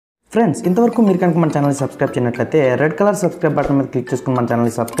Friends ఇంతవరకు మీరు కనుక మన ఛానల్ని subscribe చేయనట్లయితే red colour subscribe button మీద క్లిక్ చేసుకుని మన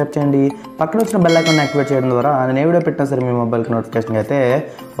ఛానల్ని సబ్స్క్రైబ్ చేయండి. పక్కన వచ్చిన బెల్ ఐకాన్ యాక్టివేట్ చేయడం ద్వారా నేను ఏ వీడియో పెట్టినా సరే మీ మొబైల్కి నోటిఫికేషన్ అయితే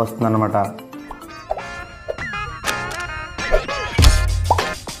వస్తుందన్నమాట.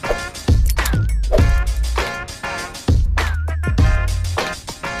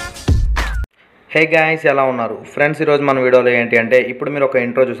 హే గాయ్స్, ఎలా ఉన్నారు ఫ్రెండ్స్? ఈరోజు మన వీడియోలో ఏంటి అంటే, ఇప్పుడు మీరు ఒక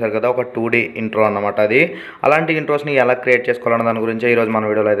ఇంట్రో చూసారు కదా, ఒక 2D ఇంట్రో అన్నమాట. అది అలాంటి ఇంట్రోస్ని ఎలా క్రియేట్ చేసుకోవాలన్న దాని గురించి ఈరోజు మన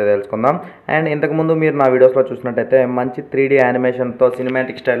వీడియోలో అయితే తెలుసుకుందాం. అండ్ ఇంతకుముందు మీరు నా వీడియోస్లో చూసినట్టయితే మంచి 3D యానిమేషన్తో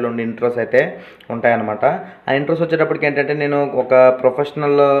సినిమాటిక్ స్టైల్లో ఉండే ఇంట్రోస్ అయితే ఉంటాయన్నమాట. ఆ ఇంట్రోస్ వచ్చేటప్పటికి ఏంటంటే, నేను ఒక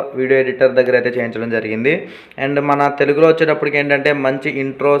ప్రొఫెషనల్ వీడియో ఎడిటర్ దగ్గర అయితే చేయించడం జరిగింది. అండ్ మన తెలుగులో వచ్చేటప్పటికి ఏంటంటే, మంచి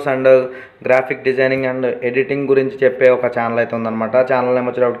intros and graphic designing and editing గురించి చెప్పే ఒక ఛానల్ అయితే ఉందన్నమాట. ఛానల్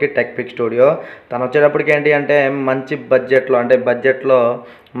నేమ్ వచ్చేటప్పటికి టెక్ స్టూడియో. తను వచ్చేటప్పటికి ఏంటి అంటే, మంచి బడ్జెట్లో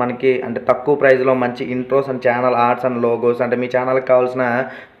మనకి అంటే తక్కువ ప్రైస్లో మంచి intros and channel arts and logos అంటే మీ ఛానల్కి కావాల్సిన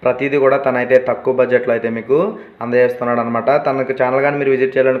ప్రతిదీ కూడా తనైతే తక్కువ బడ్జెట్లో అయితే మీకు అందజేస్తున్నాడు అనమాట. తనకు ఛానల్ కానీ మీరు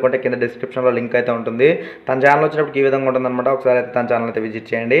విజిట్ చేయాలనుకుంటే కింద డిస్క్రిప్షన్లో లింక్ అయితే ఉంటుంది. తన ఛానల్ వచ్చినప్పటికి ఈ విధంగా ఉంటుందన్నమాట. ఒకసారి అయితే తన ఛానల్ అయితే విజిట్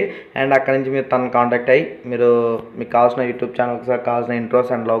చేయండి. అండ్ అక్కడి నుంచి మీరు తను కాంటాక్ట్ అయ్యి మీకు కావాల్సిన యూట్యూబ్ ఛానల్కి కావాల్సిన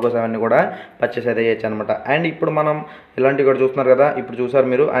ఇంట్రోస్ అండ్ లోగోస్ అవన్నీ కూడా పర్చేస్ అయితే చేయొచ్చు అనమాట. అండ్ ఇప్పుడు మనం ఇలాంటివి కూడా చూస్తున్నారు కదా, ఇప్పుడు చూసారు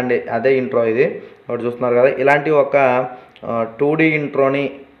మీరు. అండ్ అదే ఇంట్రో ఇది ఒకటి చూస్తున్నారు కదా. ఇలాంటి ఒక 2D ఇంట్రోని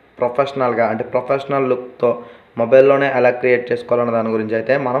ప్రొఫెషనల్గా అంటే ప్రొఫెషనల్ లుక్తో మొబైల్లోనే ఎలా క్రియేట్ చేసుకోవాలన్న దాని గురించి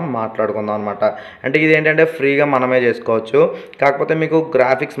అయితే మనం మాట్లాడుకుందాం అనమాట. అంటే ఇది ఏంటంటే ఫ్రీగా మనమే చేసుకోవచ్చు. కాకపోతే మీకు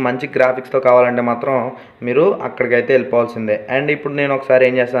మంచి గ్రాఫిక్స్తో కావాలంటే మాత్రం మీరు అక్కడికైతే వెళ్ళిపోవాల్సిందే. అండ్ ఇప్పుడు నేను ఒకసారి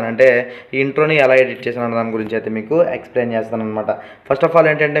ఏం చేస్తానంటే, ఈ ఇంట్రోని ఎలా ఎడిట్ చేశాను దాని గురించి అయితే మీకు ఎక్స్ప్లెయిన్ చేస్తాను అనమాట. ఫస్ట్ ఆఫ్ ఆల్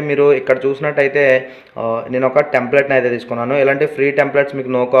ఏంటంటే, మీరు ఇక్కడ చూసినట్టయితే నేను ఒక టెంప్లెట్ని అయితే తీసుకున్నాను. ఇలాంటి ఫ్రీ టెంప్లెట్స్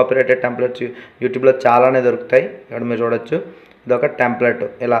మీకు నో కాపీరైటెడ్ టెంప్లెట్స్ యూట్యూబ్లో చాలానే దొరుకుతాయి. ఇక్కడ మీరు చూడొచ్చు, ఇదొక టెంప్లెట్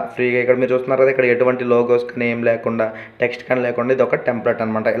ఇలా ఫ్రీగా. ఇక్కడ మీరు చూస్తున్నారు కదా, ఇక్కడ ఎటువంటి లోగోస్ కానీ ఏం లేకుండా టెక్స్ట్ కానీ లేకుండా ఇది ఒక టెంప్లెట్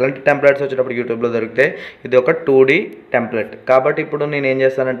అనమాట. ఇలాంటి టెంప్లెట్స్ వచ్చేటప్పుడు యూట్యూబ్లో దొరికితే ఇది ఒక 2D టెంప్లెట్. కాబట్టి ఇప్పుడు నేను ఏం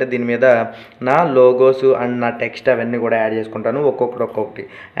చేస్తానంటే, దీని మీద నా లోగోస్ అండ్ నా టెక్స్ట్ అవన్నీ కూడా యాడ్ చేసుకుంటాను ఒక్కొక్కటి.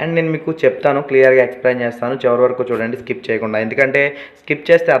 అండ్ నేను మీకు చెప్తాను, క్లియర్గా ఎక్స్ప్లెయిన్ చేస్తాను. చివరి వరకు చూడండి, స్కిప్ చేయకుండా. ఎందుకంటే స్కిప్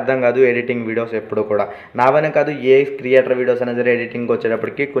చేస్తే అర్థం కాదు ఎడిటింగ్ వీడియోస్ ఎప్పుడు కూడా. నావనే కాదు, ఏ క్రియేటర్ వీడియోస్ అయినా సరే ఎడిటింగ్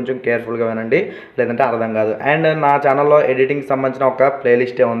వచ్చేటప్పటికి కొంచెం కేర్ఫుల్గా వినండి, లేదంటే అర్థం కాదు. అండ్ నా ఛానల్లో ఎడిటింగ్ సంబంధించిన ఒక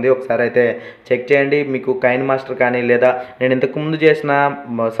ప్లేలిస్టే ఉంది, ఒకసారి అయితే చెక్ చేయండి. మీకు కైన్ మాస్టర్ కానీ లేదా నేను ఇంతకుముందు చేసిన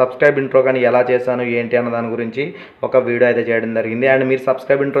సబ్స్క్రైబ్ ఇంట్రో కానీ ఎలా చేశాను ఏంటి అన్న దాని గురించి ఒక వీడియో అయితే చేయడం జరిగింది. అండ్ మీరు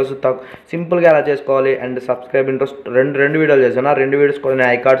సబ్స్క్రైబ్ ఇంట్రోస్ సింపుల్గా ఎలా చేసుకోవాలి అండ్ సబ్స్క్రైబ్ ఇంట్రోస్ రెండు వీడియోలు చేశాను. ఆ రెండు వీడియోస్ కూడా నేను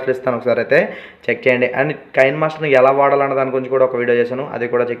ఐకార్డ్స్లో ఇస్తాను, ఒకసారి అయితే చెక్ చేయండి. అండ్ కైన్ మాస్టర్ని ఎలా వాడాలన్న దాని గురించి కూడా ఒక వీడియో చేశాను, అది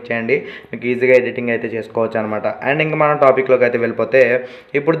కూడా చెక్ చేయండి. మీకు ఈజీగా ఎడిటింగ్ అయితే చేసుకోవచ్చు అనమాట. అండ్ ఇంకా మనం టాపిక్లోకి అయితే వెళ్ళిపోతే,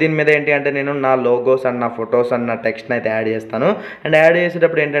 ఇప్పుడు దీని మీద ఏంటి అంటే, నేను నా లోగోస్ అండ్ నా ఫొటోస్ అండ్ నా టెక్స్ట్ని అయితే యాడ్ చేస్తాను. అండ్ యాడ్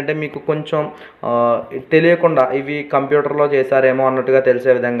చేసేటప్పుడు ఏంటంటే, మీకు కొంచెం తెలియకుండా ఇవి కంప్యూటర్లో చేశారేమో అన్నట్టుగా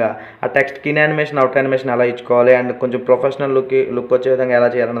తెలిసే విధంగా ఆ టెక్స్ట్కి ఇన్ యానిమేషన్ అవుట్ యానిమేషన్ ఎలా ఇచ్చుకోవాలి అండ్ కొంచెం ప్రొఫెషనల్ లుక్ వచ్చే విధంగా ఎలా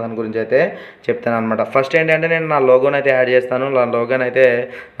చేయాలన్న దాని గురించి అయితే చెప్తాను అనమాట. ఫస్ట్ ఏంటంటే, నేను నా లోగోని అయితే యాడ్ చేస్తాను. నా లోగోని అయితే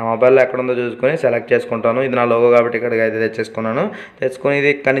నా మొబైల్లో ఎక్కడ ఉందో చూసుకొని సెలెక్ట్ చేసుకుంటాను. ఇది నా లోగో కాబట్టి ఇక్కడికి అయితే తెచ్చుకొని ఇది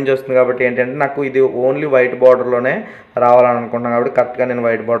ఇక్కడి నుంచి వస్తుంది కాబట్టి ఏంటంటే, నాకు ఇది ఓన్లీ వైట్ బార్డర్లోనే రావాలని అనుకుంటున్నాను కాబట్టి కరెక్ట్గా నేను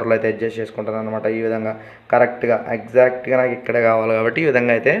వైట్ బార్డర్లో అయితే అడ్జస్ట్ చేసుకుంటాను అనమాట. ఈ విధంగా కరెక్ట్గా ఎగ్జాక్ట్గా నాకు ఇక్కడే కావాలి కాబట్టి ఈ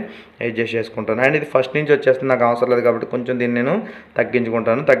విధంగా అయితే అడ్జస్ట్ చేసుకుంటాను. అండ్ ఇది ఫస్ట్ నుంచి వచ్చేస్తుంది, నాకు అవసరం లేదు కాబట్టి కొంచెం దీన్ని నేను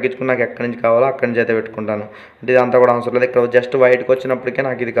తగ్గించుకుని నాకు ఎక్కడి నుంచి కావాలో అక్కడి నుంచి అయితే పెట్టుకుంటాను. అంటే ఇదంతా కూడా అవసరం లేదు, ఇక్కడ జస్ట్ వైట్కి వచ్చినప్పటికే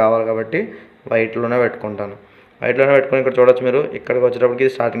నాకు ఇది కావాలి కాబట్టి వైట్లోనే పెట్టుకుంటాను. పెట్టుకుని ఇక్కడ చూడొచ్చు మీరు. ఇక్కడికి వచ్చేటప్పటికి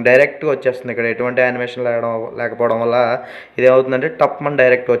ఇది స్టార్టింగ్ డైరెక్ట్గా వచ్చేస్తుంది. ఇక్కడ ఎటువంటి యానిమేషన్ లేకపోవడం వల్ల ఇది ఏమవుతుందంటే టప్ అని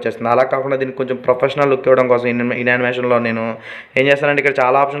డైరెక్ట్గా వచ్చేస్తుంది. అలా కాకుండా దీనికి కొంచెం ప్రొఫెషనల్ లుక్ ఇవ్వడం కోసం ఈ యానిమేషన్లో నేను ఏం చేస్తానంటే, ఇక్కడ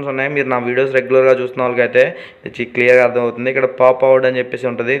చాలా ఆప్షన్స్ ఉన్నాయి. మీరు నా వీడియోస్ రెగ్యులర్గా చూస్తున్న వాళ్ళకైతే ఇది క్లియర్గా అర్థమవుతుంది. ఇక్కడ పాప్ అవుట్ అని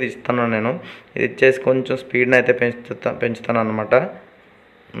చెప్పేసి ఉంటుంది, ఇది ఇస్తాను నేను. ఇది ఇచ్చేసి కొంచెం స్పీడ్ని అయితే పెంచుతాను అనమాట.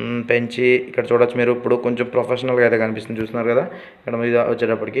 పెంచి ఇక్కడ చూడొచ్చు మీరు. ఇప్పుడు కొంచెం ప్రొఫెషనల్గా అయితే కనిపిస్తుంది, చూస్తున్నారు కదా ఇక్కడ మీద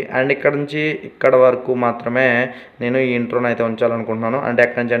వచ్చేటప్పటికి. అండ్ ఇక్కడ నుంచి ఇక్కడ వరకు మాత్రమే నేను ఈ ఇంట్రోని అయితే ఉంచాలనుకుంటున్నాను. అంటే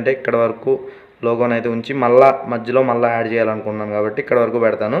ఎక్కడి నుంచి అంటే ఇక్కడ వరకు లోగోని అయితే ఉంచి మధ్యలో యాడ్ చేయాలనుకుంటున్నాను కాబట్టి ఇక్కడ వరకు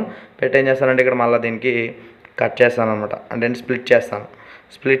పెడతాను. ఏం చేస్తానంటే, ఇక్కడ మళ్ళీ దీనికి కట్ చేస్తాను అనమాట. అంటే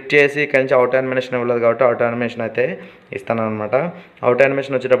స్ప్లిట్ చేసి ఇక్కడి నుంచి అవుట్ యానిమేషన్ ఇవ్వలేదు కాబట్టి అవుట్ యానిమేషన్ అయితే ఇస్తాను అనమాట. అవుట్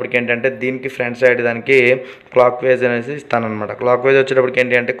యానిమేషన్ వచ్చేటప్పటికి ఏంటంటే, దీనికి ఫ్రంట్ సైడ్ దానికి క్లాక్ వైజ్ అనేసి ఇస్తాను అనమాట. క్లాక్ వైజ్ వచ్చేటప్పటికి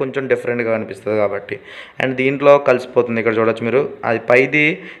ఏంటి అంటే కొంచెం డిఫరెంట్గా అనిపిస్తుంది కాబట్టి. అండ్ దీంట్లో కలిసిపోతుంది. ఇక్కడ చూడొచ్చు మీరు, అది పైది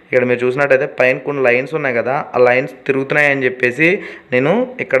ఇక్కడ మీరు చూసినట్టయితే పైన కొన్ని లైన్స్ ఉన్నాయి కదా, ఆ లైన్స్ తిరుగుతున్నాయని చెప్పేసి నేను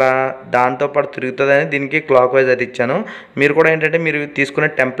ఇక్కడ దాంతోపాటు తిరుగుతుందని దీనికి క్లాక్ వైజ్ అయితే ఇచ్చాను. మీరు కూడా ఏంటంటే, మీరు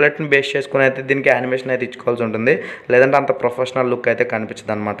తీసుకునే టెంప్లెట్ని బేస్ చేసుకుని అయితే దీనికి యానిమేషన్ అయితే ఇచ్చుకోవాల్సి ఉంటుంది, లేదంటే అంత ప్రొఫెషనల్ లుక్ అయితే కనిపించదు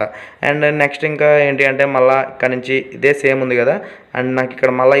అనమాట. అండ్ నెక్స్ట్ ఇంకా ఏంటి అంటే, మళ్ళీ ఇక్కడ నుంచి ఇదే సేమ్ ఉంది కదా, అండ్ నాకు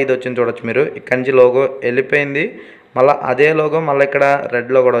ఇక్కడ మళ్ళీ ఇది వచ్చింది చూడొచ్చు మీరు. ఇక్కడ నుంచి లోగో వెళ్ళిపోయింది, మళ్ళీ అదే లోగో మళ్ళీ ఇక్కడ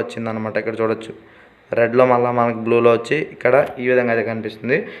రెడ్లో కూడా వచ్చిందనమాట. ఇక్కడ చూడొచ్చు రెడ్లో మళ్ళీ మనకు బ్లూలో వచ్చి ఇక్కడ ఈ విధంగా అయితే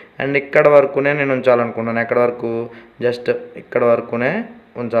కనిపిస్తుంది. అండ్ ఇక్కడ వరకునే నేను ఉంచాలనుకుంటున్నాను. ఎక్కడ వరకు జస్ట్ ఇక్కడ వరకునే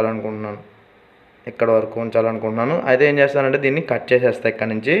ఉంచాలనుకుంటున్నాను. ఇక్కడ వరకు ఉంచాలనుకుంటున్నాను. అయితే ఏం చేస్తానంటే దీన్ని కట్ చేసేస్తాను, ఇక్కడ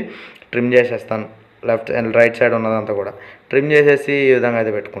నుంచి ట్రిమ్ చేసేస్తాను. లెఫ్ట్ అండ్ రైట్ సైడ్ ఉన్నదంతా కూడా ట్రిమ్ చేసేసి ఈ విధంగా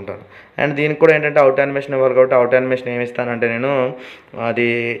అయితే పెట్టుకుంటాను. అండ్ దీనికి కూడా ఏంటంటే అవుట్ యానిమేషన్ ఇవ్వాలి కాబట్టి అవుట్ యానిమేషన్ ఏమి ఇస్తానంటే నేను అది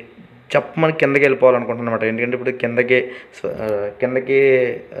మనకి కిందకి వెళ్ళిపోవాలనుకుంటున్నాను అనమాట. ఎందుకంటే ఇప్పుడు కిందకి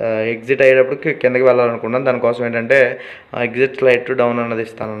ఎగ్జిట్ అయ్యేటప్పటికి కిందకి వెళ్ళాలనుకుంటున్నాను. దానికోసం ఏంటంటే ఎగ్జిట్ స్లైడ్ డౌన్ అన్నది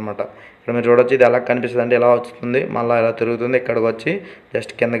ఇస్తాను అనమాట. ఇక్కడ మీరు చూడొచ్చు ఇది ఎలా కనిపిస్తుంది అంటే ఇలా వస్తుంది, మళ్ళీ ఇలా తిరుగుతుంది, ఇక్కడికి వచ్చి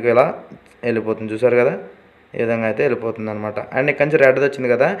జస్ట్ కిందకి ఇలా వెళ్ళిపోతుంది. చూసారు కదా, ఈ విధంగా అయితే వెళ్ళిపోతుంది అనమాట. అండ్ ఇక్కడ నుంచి రెడ్ది వచ్చింది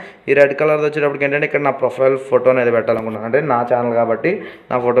కదా, ఈ రెడ్ కలర్ది వచ్చేటప్పటికి ఏంటంటే ఇక్కడ నా ప్రొఫైల్ ఫోటోని అయితే పెట్టాలనుకుంటున్నాను. అంటే నా ఛానల్ కాబట్టి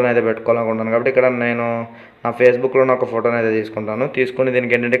నా ఫోటోని అయితే పెట్టుకోవాలనుకుంటున్నాను. కాబట్టి ఇక్కడ నేను నా ఫేస్బుక్లో ఒక ఫోటోని అయితే తీసుకుని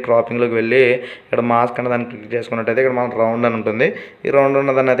దీనికి ఏంటంటే క్రాపింగ్లోకి వెళ్ళి ఇక్కడ మాస్క్ అన్న దాన్ని క్లిక్ చేసుకున్నట్టయితే ఇక్కడ మనకు రౌండ్ అని ఉంటుంది. ఈ రౌండ్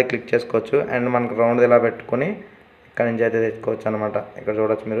ఉన్నదాన్ని అయితే క్లిక్ చేసుకోవచ్చు. అండ్ మనకు రౌండ్ ఇలా పెట్టుకొని ఇక్కడ నుంచి అయితే తెచ్చుకోవచ్చు అనమాట. ఇక్కడ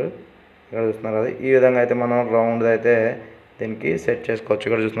చూడొచ్చు, మీరు ఇక్కడ చూస్తున్నారు కదా, ఈ విధంగా అయితే మనం రౌండ్ అయితే దీనికి సెట్ చేసుకోవచ్చు.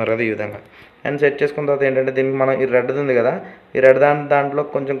 ఇక్కడ చూస్తున్నారు కదా, ఈ విధంగా. అండ్ సెట్ చేసుకున్న తర్వాత ఏంటంటే దీనికి మనం ఈ రెడ్ ఉంది కదా, ఈ రెడ్ దాంట్లో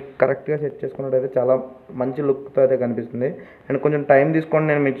కొంచెం కరెక్ట్గా సెట్ చేసుకున్నట్టయితే చాలా మంచి లుక్తో అయితే కనిపిస్తుంది. అండ్ కొంచెం టైం తీసుకోండి,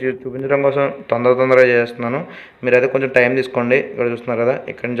 నేను మీకు చూపించడం కోసం తొందరగా చేస్తున్నాను. మీరైతే కొంచెం టైం తీసుకోండి. ఇక్కడ చూస్తున్నారు కదా,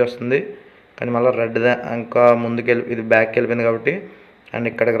 ఇక్కడి నుంచి వస్తుంది కానీ మళ్ళీ రెడ్ ఇంకా ముందుకెళ్ళి ఇది బ్యాక్కి వెళ్ళిపోయింది కాబట్టి అండ్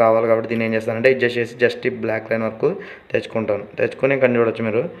ఇక్కడికి రావాలి కాబట్టి దీన్ని ఏం చేస్తానంటే అడ్జస్ట్ చేసి జస్ట్ ఈ బ్లాక్ లైన్ వరకు తెచ్చుకొని ఇక్కడ చూడొచ్చు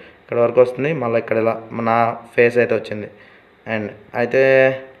మీరు, ఇక్కడ వరకు వస్తుంది. మళ్ళీ ఇక్కడ ఇలా నా ఫేస్ అయితే వచ్చింది. అండ్ అయితే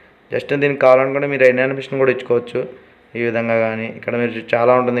జస్ట్ దీనికి కావాలనుకుంటే మీరు యానిమేషన్ కూడా ఇచ్చుకోవచ్చు ఈ విధంగా. కానీ ఇక్కడ మీరు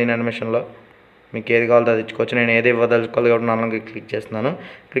చాలా ఉంటుంది ఈ యానిమేషన్లో, మీకు ఏది కావాలో అది ఇచ్చుకోవచ్చు. నేను ఏది ఇవ్వదలుచుకోవాలి కాబట్టి నాలుగు క్లిక్ చేస్తున్నాను.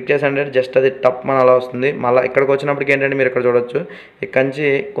 క్లిక్ చేసి జస్ట్ అది టప్ మన అలా వస్తుంది. మళ్ళీ ఇక్కడికి వచ్చినప్పటికి ఏంటంటే మీరు ఇక్కడ చూడొచ్చు, ఇక్కడి నుంచి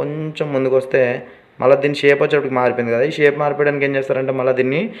కొంచెం ముందుకు వస్తే మళ్ళీ దీని షేప్ వచ్చేప్పటికి మారిపోయింది కదా. ఈ షేప్ మారిపోయడానికి ఏం చేస్తారంటే మళ్ళీ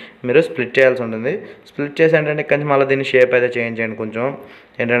దీన్ని మీరు స్ప్లిట్ చేయాల్సి ఉంటుంది. స్ప్లిట్ చేసి ఏంటంటే ఇక్కడి నుంచి మళ్ళీ దీన్ని షేప్ అయితే చేంజ్ చేయండి కొంచెం.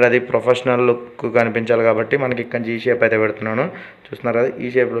 ఏంటంటే అది ప్రొఫెషనల్ లుక్ కనిపించాలి కాబట్టి మనకి ఇక్కడి నుంచి ఈ షేప్ అయితే పెడుతున్నాను. చూస్తున్నారు కదా, ఈ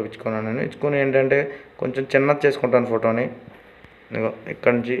షేప్లో ఇచ్చుకున్నాను నేను. ఇచ్చుకొని ఏంటంటే కొంచెం చిన్నది చేసుకుంటాను ఫోటోని.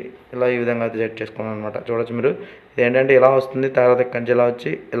 ఇక్కడ నుంచి ఇలా ఈ విధంగా అయితే సెట్ చేసుకున్నాను అనమాట. చూడొచ్చు మీరు, ఇది ఏంటంటే ఇలా వస్తుంది. తర్వాత ఇక్కడి నుంచి ఇలా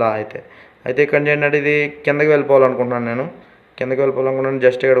వచ్చి ఇలా అయితే ఇక్కడి నుంచి ఏంటంటే ఇది కిందకి వెళ్ళిపోవాలనుకుంటున్నాను నేను.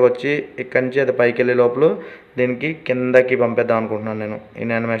 జస్ట్ ఇక్కడికి వచ్చి ఇక్కడి నుంచి అది పైకి వెళ్ళే లోపల దీనికి కిందకి పంపేద్దాం అనుకుంటున్నాను నేను ఈ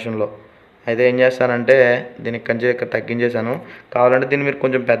యానిమేషన్లో. అయితే ఏం చేస్తానంటే దీన్ని ఇక్కడి నుంచి ఇక్కడ తగ్గించేసాను. కావాలంటే దీన్ని మీరు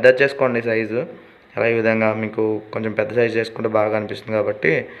కొంచెం పెద్ద చేసుకోండి సైజు. అలా ఈ విధంగా మీకు కొంచెం పెద్ద సైజు చేసుకుంటే బాగా అనిపిస్తుంది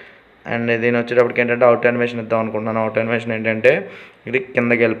కాబట్టి. అండ్ దీని వచ్చేటప్పటికి ఏంటంటే అవుట్ యానిమేషన్ ఇద్దాం అనుకుంటున్నాను. అవుట్ యానిమేషన్ ఏంటంటే ఇది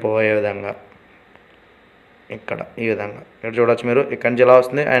కిందకి వెళ్ళిపోయే విధంగా ఇక్కడ ఈ విధంగా ఇక్కడ చూడొచ్చు మీరు, ఇక్కడి నుంచి ఇలా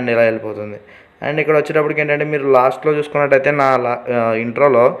వస్తుంది అండ్ ఇలా వెళ్ళిపోతుంది. అండ్ ఇక్కడ వచ్చేటప్పటికి ఏంటంటే మీరు లాస్ట్లో చూసుకున్నట్టయితే నా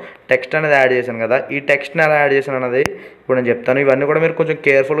ఇంట్రోలో టెక్స్ట్ అనేది యాడ్ చేశాను కదా, ఈ టెక్స్ట్ని ఎలా యాడ్ చేశాను అన్నది ఇప్పుడు నేను చెప్తాను. ఇవన్నీ కూడా మీరు కొంచెం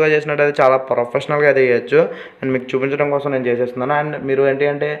కేర్ఫుల్గా చేసినట్టయితే చాలా ప్రొఫెషనల్గా అయితే చేయొచ్చు. అండ్ మీకు చూపించడం కోసం నేను చేసేస్తున్నాను. అండ్ మీరు ఏంటి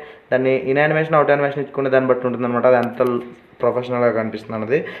అంటే దాన్ని ఇన్ యానిమేషన్ అవుట్ యానిమేషన్ ఇచ్చుకునే దాన్ని బట్టి ఉంటుంది అనమాట, అది ఎంత ప్రొఫెషనల్గా కనిపిస్తుంది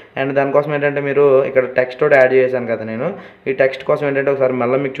అన్నది. అండ్ దానికోసం ఏంటంటే మీరు ఇక్కడ టెక్స్ట్ తోటి యాడ్ చేశాను కదా నేను, ఈ టెక్స్ట్ కోసం ఏంటంటే ఒకసారి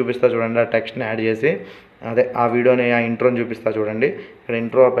మళ్ళీ మీకు చూపిస్తా చూడండి. ఆ టెక్స్ట్ని యాడ్ చేసి ఆ వీడియోని ఆ ఇంట్రోని చూపిస్తా చూడండి. ఇక్కడ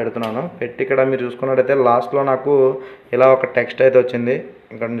ఇంట్రో పెడుతున్నాను. పెట్టి ఇక్కడ మీరు చూసుకున్నట్టయితే లాస్ట్లో నాకు ఇలా ఒక టెక్స్ట్ అయితే వచ్చింది.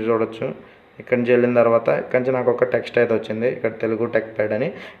 ఇక్కడ నుంచి చూడొచ్చు, ఇక్కడ నుంచి వెళ్ళిన తర్వాత ఇక్కడ నుంచి నాకు ఒక టెక్స్ట్ అయితే వచ్చింది. ఇక్కడ తెలుగు టెక్ ప్యాడ్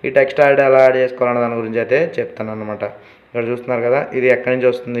అని. ఈ టెక్స్ట్ ఎలా యాడ్ చేసుకోవాలన్న దాని గురించి అయితే చెప్తాను అనమాట. ఇక్కడ చూస్తున్నారు కదా, ఇది ఎక్కడి నుంచి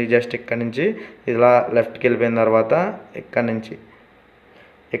వస్తుంది, జస్ట్ ఇక్కడ నుంచి ఇలా లెఫ్ట్కి వెళ్ళిపోయిన తర్వాత ఇక్కడ నుంచి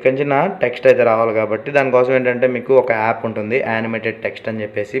నా టెక్స్ట్ అయితే రావాలి కాబట్టి దానికోసం ఏంటంటే మీకు ఒక యాప్ ఉంటుంది యానిమేటెడ్ టెక్స్ట్ అని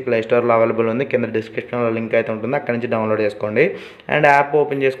చెప్పేసి, ప్లేస్టోర్లో అవైలబుల్ ఉంది. కింద డిస్క్రిప్షన్లో లింక్ అయితే ఉంటుంది, అక్కడి నుంచి డౌన్లోడ్ చేసుకోండి. అండ్ యాప్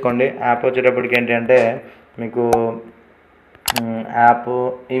ఓపెన్ చేసుకోండి. యాప్ వచ్చేటప్పటికి ఏంటంటే మీకు యాప్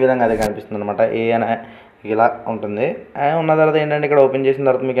ఈ విధంగా అయితే కనిపిస్తుంది అనమాట. ఇలా ఉంటుంది. ఉన్న తర్వాత ఏంటంటే ఇక్కడ ఓపెన్ చేసిన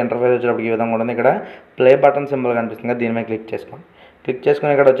తర్వాత మీకు ఇంటర్ఫేస్ వచ్చేటప్పటికి ఈ విధంగా ఉంటుంది. ఇక్కడ ప్లే బటన్ సింబల్ కనిపిస్తుంది, దీని మీద క్లిక్ చేసుకోండి. క్లిక్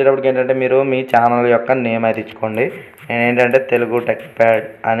చేసుకుని ఇక్కడ వచ్చేటప్పటికి ఏంటంటే మీరు మీ ఛానల్ యొక్క నేమ్ అయితే ఇచ్చుకోండి. నేను ఏంటంటే తెలుగు టెక్ ప్యాడ్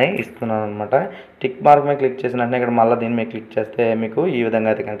అని ఇస్తున్నాను అనమాట. టిక్ మార్క్ మీద క్లిక్ చేసిన వెంటనే ఇక్కడ మళ్ళీ దీని మీద క్లిక్ చేస్తే మీకు ఈ విధంగా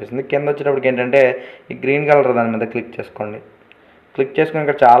అయితే కనిపిస్తుంది. కింద వచ్చేటప్పటికి ఏంటంటే ఈ గ్రీన్ కలర్ దాని మీద క్లిక్ చేసుకోండి. క్లిక్ చేసుకుని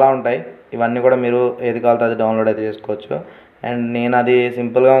ఇక్కడ చాలా ఉంటాయి, ఇవన్నీ కూడా మీరు ఏది కావాలో అది డౌన్లోడ్ అయితే చేసుకోవచ్చు. అండ్ నేను అది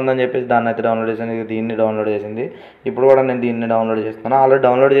సింపుల్గా ఉందని చెప్పేసి దాన్ని అయితే డౌన్లోడ్ చేశాను. దీన్ని డౌన్లోడ్ చేసింది. ఇప్పుడు కూడా నేను దీన్ని డౌన్లోడ్ చేస్తున్నాను. ఆల్రెడీ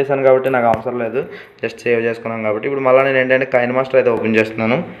డౌన్లోడ్ చేశాను కాబట్టి నాకు అవసరం లేదు, జస్ట్ సేవ్ చేసుకున్నాను కాబట్టి. ఇప్పుడు మళ్ళీ నేను ఏంటంటే కైన్ మాస్టర్ అయితే ఓపెన్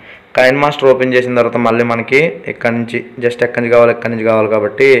చేస్తున్నాను. కైన్ మాస్టర్ ఓపెన్ చేసిన తర్వాత మళ్ళీ మనకి ఎక్కడి నుంచి జస్ట్ ఎక్కడి నుంచి కావాలి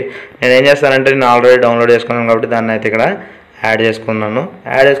కాబట్టి నేను ఏం చేస్తానంటే నేను ఆల్రెడీ డౌన్లోడ్ చేసుకున్నాను కాబట్టి దాన్ని అయితే ఇక్కడ యాడ్ చేసుకున్నాను.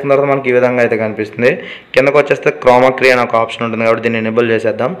 యాడ్ చేసుకున్న తర్వాత మనకి ఈ విధంగా అయితే కనిపిస్తుంది. కిందకు వచ్చేస్తే క్రోమా క్రీ అని ఒక ఆప్షన్ ఉంటుంది కాబట్టి దీన్ని ఎనేబుల్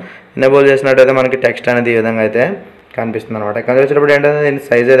చేసేద్దాం. ఎనేబుల్ చేసినట్టయితే మనకి టెక్స్ట్ అనేది ఈ విధంగా అయితే కనిపిస్తుంది అనమాట. ఇక్కడ వచ్చేటప్పుడు ఏంటంటే దీన్ని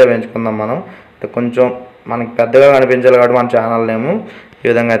సైజ్ అయితే పెంచుకుందాం మనం. కొంచెం మనకి పెద్దగా కనిపించాలి కాబట్టి మన ఛానల్ నేము ఈ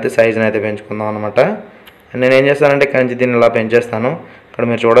విధంగా అయితే సైజుని అయితే పెంచుకుందాం అనమాట. నేను ఏం చేస్తానంటే ఇక్కడ నుంచి దీన్ని ఇలా పెంచేస్తాను. ఇక్కడ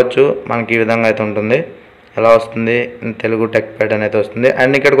మీరు చూడొచ్చు మనకి ఈ విధంగా అయితే ఉంటుంది. ఎలా వస్తుంది తెలుగు టెక్ ప్యాడ్ అనేది వస్తుంది.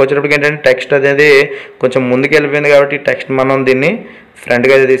 అండ్ ఇక్కడికి వచ్చేటప్పటికి ఏంటంటే టెక్స్ట్ అనేది కొంచెం ముందుకు వెళ్ళిపోయింది కాబట్టి టెక్స్ట్ మనం దీన్ని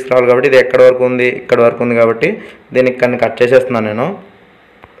ఫ్రంట్గా అయితే తీసుకురావాలి కాబట్టి ఇది ఎక్కడి వరకు ఉంది ఇక్కడ వరకు ఉంది కాబట్టి దీన్ని ఇక్కడ కట్ చేసేస్తున్నాను నేను.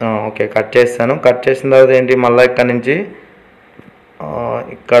 ఓకే కట్ చేస్తాను. కట్ చేసిన తర్వాత ఏంటి మళ్ళీ ఇక్కడ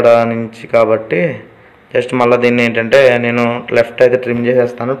నుంచి కాబట్టి జస్ట్ మళ్ళీ దీన్ని ఏంటంటే నేను లెఫ్ట్ అయితే ట్రిమ్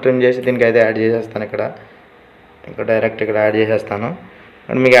చేసేస్తాను. ట్రిమ్ చేసి దీనికి అయితే యాడ్ చేసేస్తాను. ఇక్కడ డైరెక్ట్ ఇక్కడ యాడ్ చేసేస్తాను.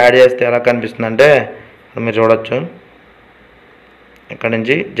 అండ్ మీకు యాడ్ చేస్తే ఎలా కనిపిస్తుంది అంటే మీరు చూడొచ్చు ఇక్కడ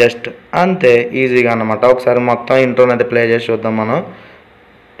నుంచి జస్ట్ అంతే ఈజీగా అన్నమాట. ఒకసారి మొత్తం ఇంట్రోని అయితే ప్లే చేసి చూద్దాం మనం.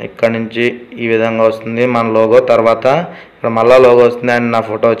 ఇక్కడ నుంచి ఈ విధంగా వస్తుంది మన లోగో. తర్వాత ఇక్కడ మళ్ళీ లోగో వస్తుంది అండ్ నా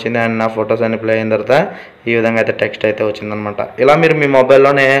ఫోటో వచ్చింది అండ్ నా ఫొటోస్ అన్ని ప్లే అయిన తర్వాత ఈ విధంగా అయితే టెక్స్ట్ అయితే వచ్చిందనమాట. ఇలా మీరు మీ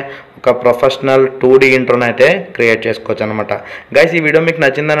మొబైల్లోనే ఒక ప్రొఫెషనల్ 2D ఇంట్రోని అయితే క్రియేట్ చేసుకోవచ్చు అనమాట. గైస్ ఈ వీడియో మీకు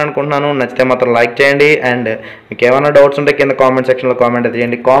నచ్చిందని అనుకుంటున్నాను. నచ్చితే మాత్రం లైక్ చేయండి. అండ్ మీకు ఏమైనా డౌట్స్ ఉంటే కింద కామెంట్ సెక్షన్లో కామెంట్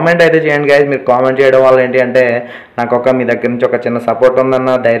అయితే చేయండి. గైస్ మీరు కామెంట్ చేయడం వల్ల ఏంటి అంటే నాకు మీ దగ్గర నుంచి ఒక చిన్న సపోర్ట్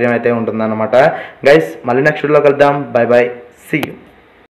ఉందన్న ధైర్యం అయితే ఉంటుందన్నమాట. గైస్ మళ్ళీ నెక్స్ట్ వీడియోలో కలుద్దాం. By by, see you.